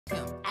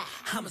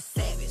I'm a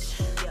savage,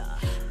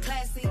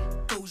 classy,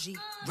 bougie,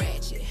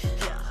 ratchet,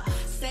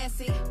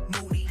 sassy,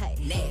 moody,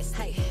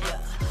 nasty,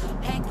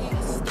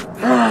 hacking,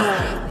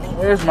 stupid.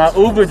 Where's my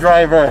Uber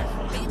driver?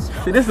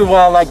 See, this is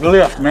why I like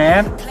Lyft,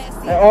 man.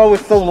 They're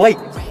always so late.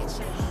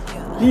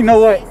 You know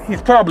what?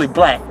 He's probably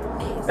black.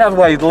 That's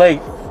why he's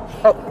late.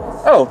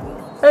 Oh,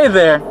 hey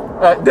there.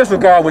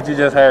 Disregard what you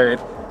just heard.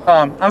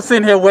 I'm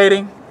sitting here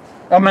waiting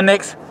on my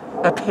next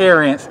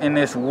appearance in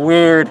this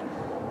weird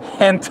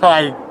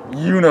hentai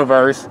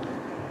universe.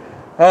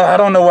 I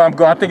don't know where I'm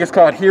going. I think it's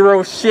called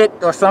Hero Shit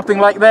or something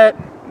like that.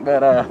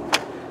 But as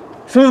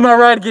soon as my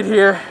ride get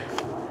here,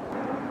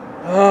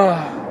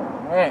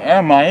 where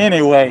am I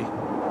anyway?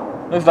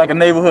 Looks like a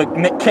neighborhood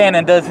Nick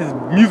Cannon does his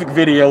music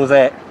videos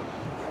at.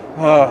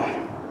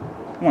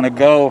 I want to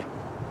go.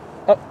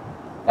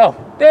 Oh,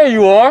 there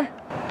you are.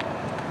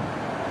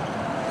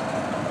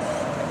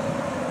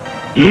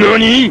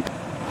 NANI?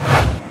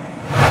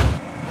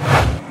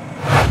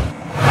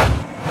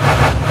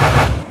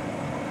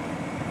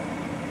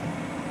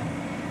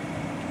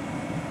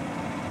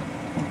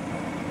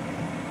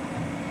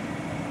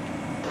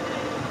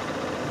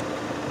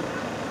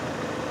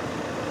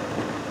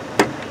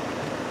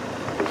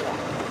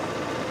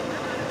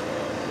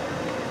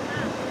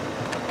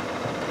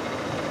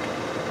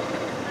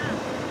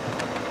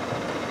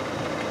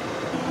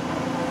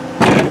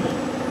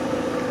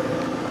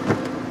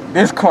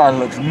 This car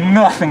looks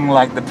nothing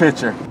like the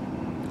picture.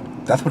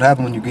 That's what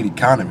happens when you get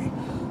economy.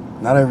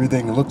 Not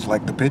everything looks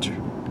like the picture.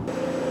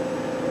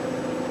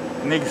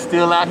 Niggas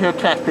still out here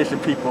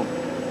catfishing people.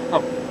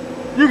 Oh,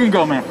 you can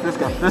go, man. Let's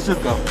go. Let's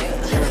just go.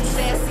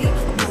 Sassy,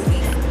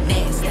 moody,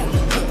 nasty,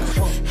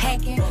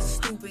 hacking,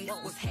 stupid,